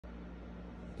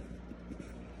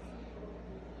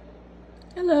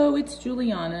Hello, it's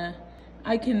Juliana.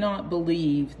 I cannot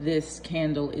believe this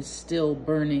candle is still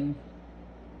burning.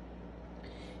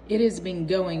 It has been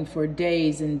going for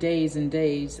days and days and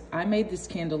days. I made this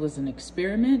candle as an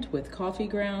experiment with coffee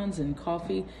grounds and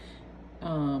coffee,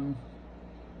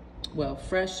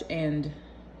 fresh and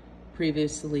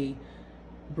previously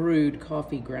brewed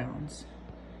coffee grounds,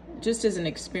 just as an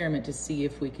experiment to see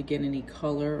if we could get any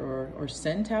color or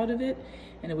scent out of it.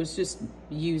 And it was just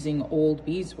using old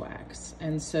beeswax.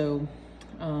 And so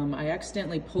I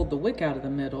accidentally pulled the wick out of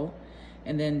the middle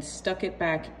and then stuck it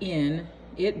back in.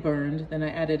 It burned. Then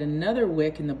I added another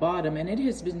wick in the bottom, and it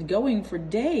has been going for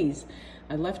days.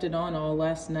 I left it on all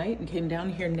last night and came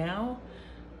down here now.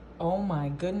 Oh my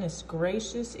goodness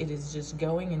gracious, it is just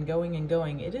going and going and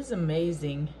going. It is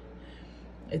amazing.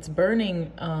 It's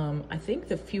burning. I think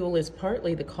the fuel is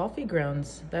partly the coffee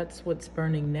grounds. That's what's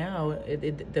burning now.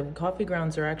 The coffee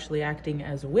grounds are actually acting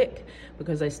as wick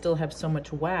because I still have so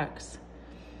much wax.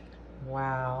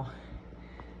 Wow.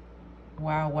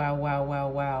 Wow, wow, wow, wow,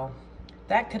 wow.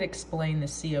 That could explain the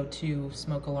CO2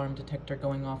 smoke alarm detector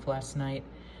going off last night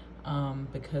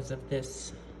because of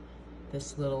this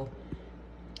little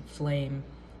flame.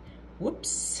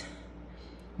 Whoops.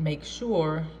 Make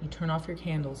sure you turn off your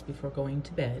candles before going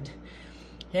to bed.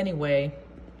 Anyway,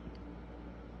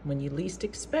 when you least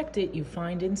expect it, you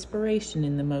find inspiration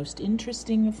in the most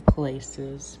interesting of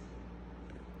places.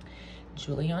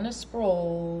 Juliana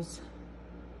Sproles,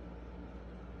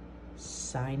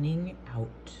 signing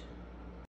out.